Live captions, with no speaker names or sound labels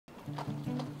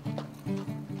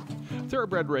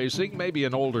Thoroughbred racing may be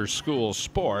an older school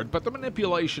sport, but the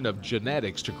manipulation of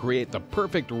genetics to create the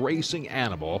perfect racing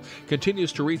animal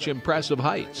continues to reach impressive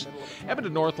heights.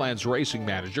 Edmonton Northland's racing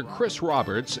manager, Chris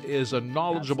Roberts, is a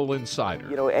knowledgeable insider.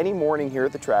 You know, any morning here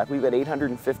at the track, we've got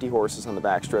 850 horses on the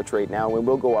backstretch right now, and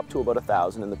we'll go up to about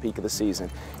 1,000 in the peak of the season.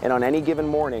 And on any given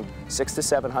morning, 600 to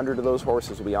 700 of those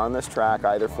horses will be on this track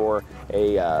either for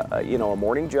a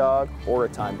morning jog or a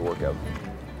timed workout.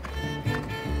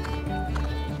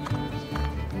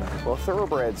 Well,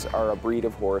 thoroughbreds are a breed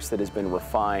of horse that has been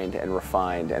refined and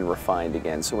refined and refined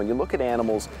again. So when you look at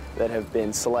animals that have been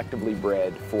selectively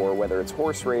bred for whether it's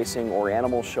horse racing or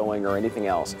animal showing or anything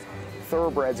else,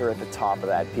 thoroughbreds are at the top of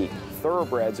that peak.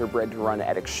 Thoroughbreds are bred to run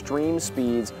at extreme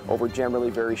speeds over generally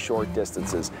very short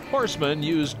distances. Horsemen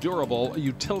use durable,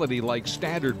 utility-like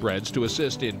standardbreds to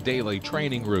assist in daily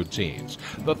training routines.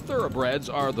 The thoroughbreds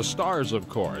are the stars, of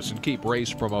course, and keep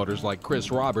race promoters like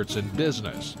Chris Roberts in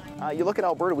business. You look at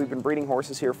Alberta, we've been breeding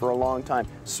horses here for a long time.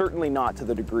 Certainly not to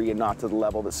the degree and not to the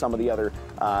level that some of the other,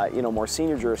 more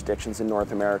senior jurisdictions in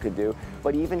North America do.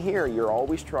 But even here, you're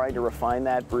always trying to refine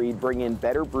that breed, bring in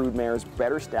better brood mares,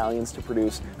 better stallions to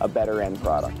produce a better end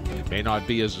product. It may not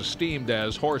be as esteemed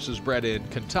as horses bred in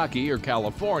Kentucky or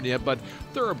California, but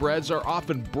thoroughbreds are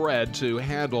often bred to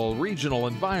handle regional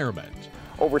environment.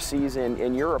 Overseas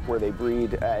in Europe, where they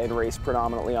breed and race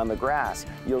predominantly on the grass,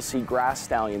 you'll see grass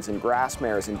stallions and grass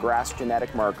mares and grass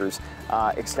genetic markers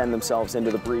extend themselves into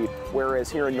the breed.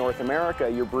 Whereas here in North America,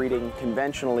 you're breeding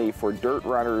conventionally for dirt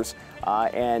runners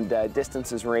and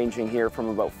distances ranging here from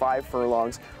about 5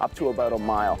 furlongs up to about a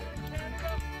mile.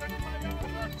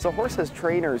 So a horse has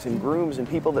trainers and grooms and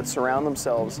people that surround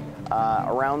themselves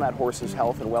around that horse's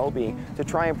health and well-being to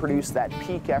try and produce that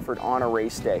peak effort on a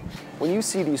race day. When you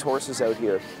see these horses out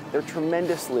here, they're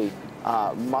tremendously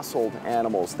muscled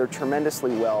animals. They're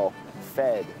tremendously well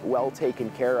fed, well taken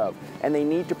care of, and they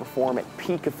need to perform at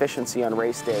peak efficiency on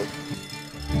race day.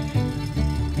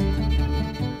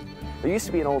 There used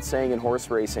to be an old saying in horse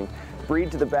racing,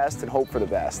 breed to the best and hope for the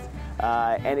best.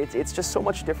 And it's just so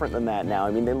much different than that now.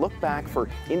 I mean, they look back for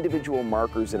individual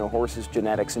markers in a horse's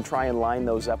genetics and try and line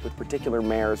those up with particular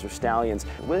mares or stallions.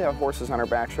 We have horses on our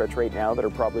backstretch right now that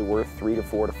are probably worth $300,000 to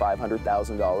 $400,000 to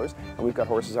 $500,000, and we've got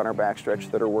horses on our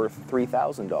backstretch that are worth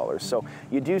 $3,000. So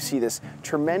you do see this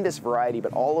tremendous variety,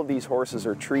 but all of these horses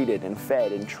are treated and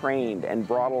fed and trained and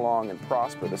brought along and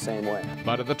prosper the same way.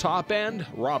 But at the top end,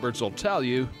 Roberts will tell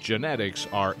you, genetics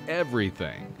are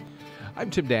everything.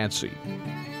 I'm Tim Dancy.